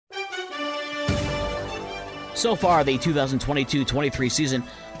So far, the 2022-23 season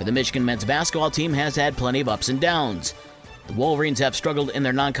for the Michigan men's basketball team has had plenty of ups and downs. The Wolverines have struggled in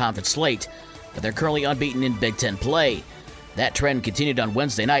their non-conference slate, but they're currently unbeaten in Big Ten play. That trend continued on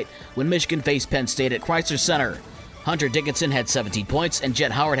Wednesday night when Michigan faced Penn State at Chrysler Center. Hunter Dickinson had 17 points and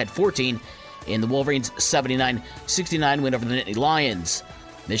Jett Howard had 14 in the Wolverines' 79-69 win over the Nittany Lions.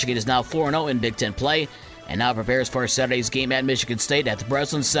 Michigan is now 4-0 in Big Ten play and now prepares for Saturday's game at Michigan State at the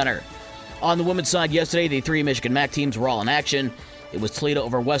Breslin Center. On the women's side yesterday, the three Michigan MAC teams were all in action. It was Toledo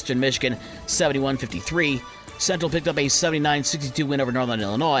over Western Michigan, 71-53. Central picked up a 79-62 win over Northern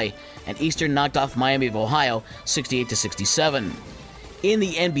Illinois, and Eastern knocked off Miami of Ohio, 68-67. In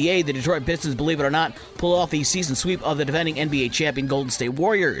the NBA, the Detroit Pistons, believe it or not, pulled off the season sweep of the defending NBA champion Golden State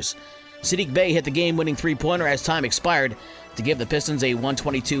Warriors. Saddiq Bey hit the game-winning three-pointer as time expired to give the Pistons a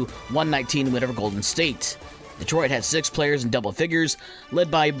 122-119 win over Golden State. Detroit had 6 players in double figures,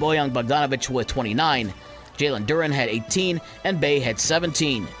 led by Bojan Bogdanovic with 29. Jalen Durant had 18, and Bey had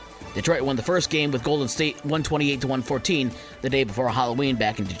 17. Detroit won the first game with Golden State 128-114 the day before Halloween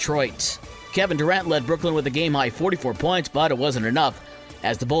back in Detroit. Kevin Durant led Brooklyn with a game-high 44 points, but it wasn't enough,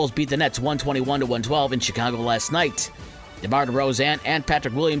 as the Bulls beat the Nets 121-112 in Chicago last night. DeMar, DeRozan, and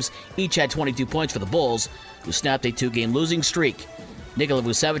Patrick Williams each had 22 points for the Bulls, who snapped a 2-game losing streak. Nikola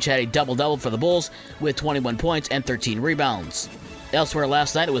Vucevic had a double-double for the Bulls with 21 points and 13 rebounds. Elsewhere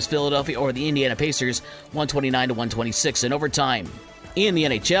last night, it was Philadelphia over the Indiana Pacers, 129-126 in overtime. In the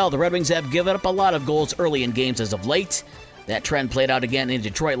NHL, the Red Wings have given up a lot of goals early in games as of late. That trend played out again in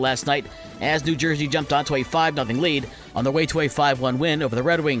Detroit last night as New Jersey jumped onto a 5-0 lead on their way to a 5-1 win over the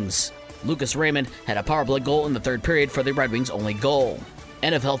Red Wings. Lucas Raymond had a power play goal in the third period for the Red Wings' only goal.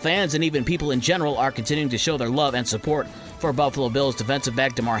 NFL fans and even people in general are continuing to show their love and support for Buffalo Bills defensive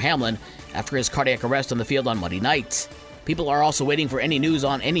back DeMar after his cardiac arrest on the field on Monday night. People are also waiting for any news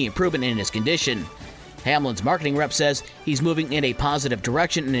on any improvement in his condition. Hamlin's marketing rep says he's moving in a positive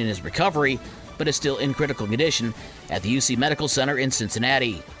direction in his recovery, but is still in critical condition at the UC Medical Center in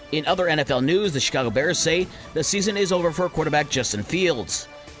Cincinnati. In other NFL news, the Chicago Bears say the season is over for quarterback Justin Fields.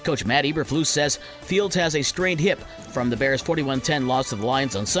 Coach Matt Eberflus says Fields has a strained hip from the Bears' 41-10 loss to the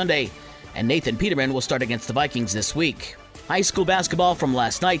Lions on Sunday, and Nathan Peterman will start against the Vikings this week. High school basketball from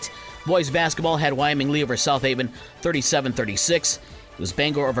last night. Boys basketball had Wyoming Lee over South Haven 37-36. It was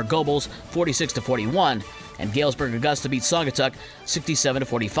Bangor over Gobles 46-41, and Galesburg Augusta beat Saugatuck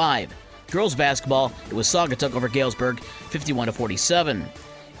 67-45. Girls basketball, it was Saugatuck over Galesburg 51-47.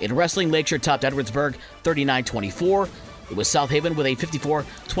 In wrestling, Lakeshore topped Edwardsburg 39-24. It was South Haven with a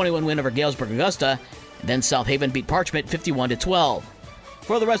 54-21 win over Galesburg Augusta, and then South Haven beat Parchment 51-12.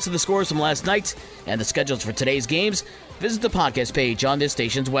 For the rest of the scores from last night and the schedules for today's games, visit the podcast page on this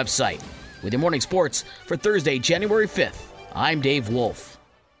station's website. With your morning sports for Thursday, January 5th, I'm Dave Wolf.